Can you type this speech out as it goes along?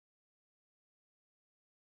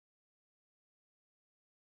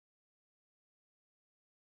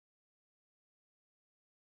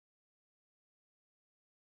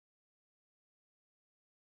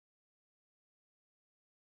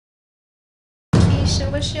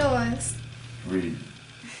attention. What's yours? Real.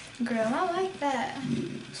 Girl, I like that. Yeah,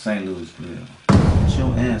 St. Louis girl. With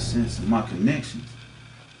your assets and my connections,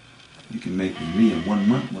 you can make with me in 1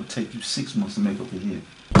 month what take you 6 months to make up a year.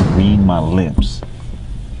 Read my lips.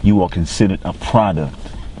 You are considered a product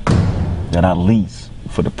that I lease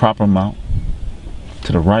for the proper amount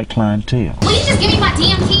to the right clientele. Will you just give me my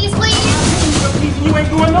damn keys, please? You ain't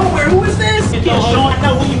going nowhere. Who is this? Yeah, Sean, I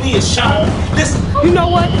know who you mean, Sean. Listen. You know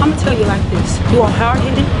what? I'm gonna tell you like this. You are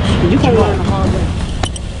hard-headed, and you gonna learn the hard way.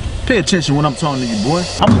 Pay attention when I'm talking to you, boy.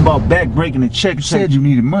 I'm about back breaking the check. You said you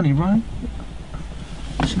needed money, right?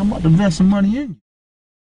 Shit, I'm about to invest some money in you.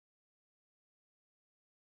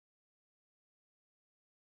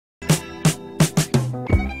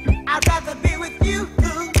 I'd rather be with you,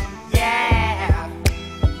 yeah.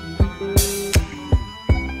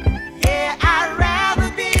 Yeah, I'd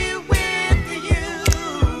rather be with you.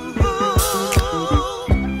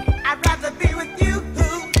 I'd rather be with you,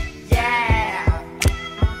 yeah.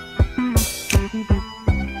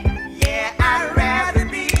 Yeah, I'd rather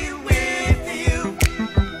be with you.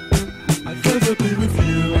 I'd rather be with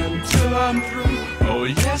you until I'm through. Oh,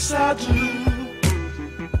 yes, I do.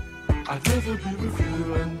 I'd rather be with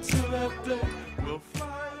you until that day will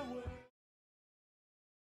fly away.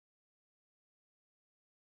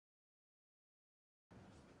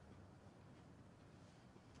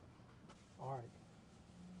 All right.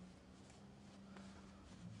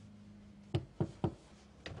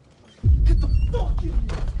 Get the fuck in here!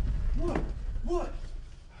 What? What?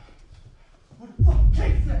 Where the fuck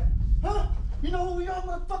case at? Huh? You know who we are,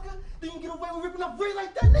 motherfucker? Then you get away with ripping up Ray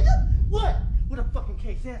like that, nigga? What? Where the fucking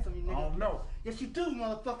case? Answer me, nigga. I don't know. Yes, you do,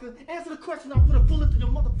 motherfucker. Answer the question. I'll put a bullet through your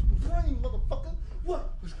motherfucking brain, motherfucker.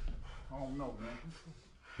 What? I don't know, man.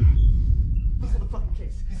 Look for the fucking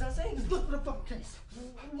case. He's not saying this. Look for the fucking case.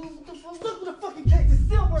 Look for the fucking case. It's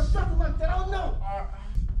still worth something.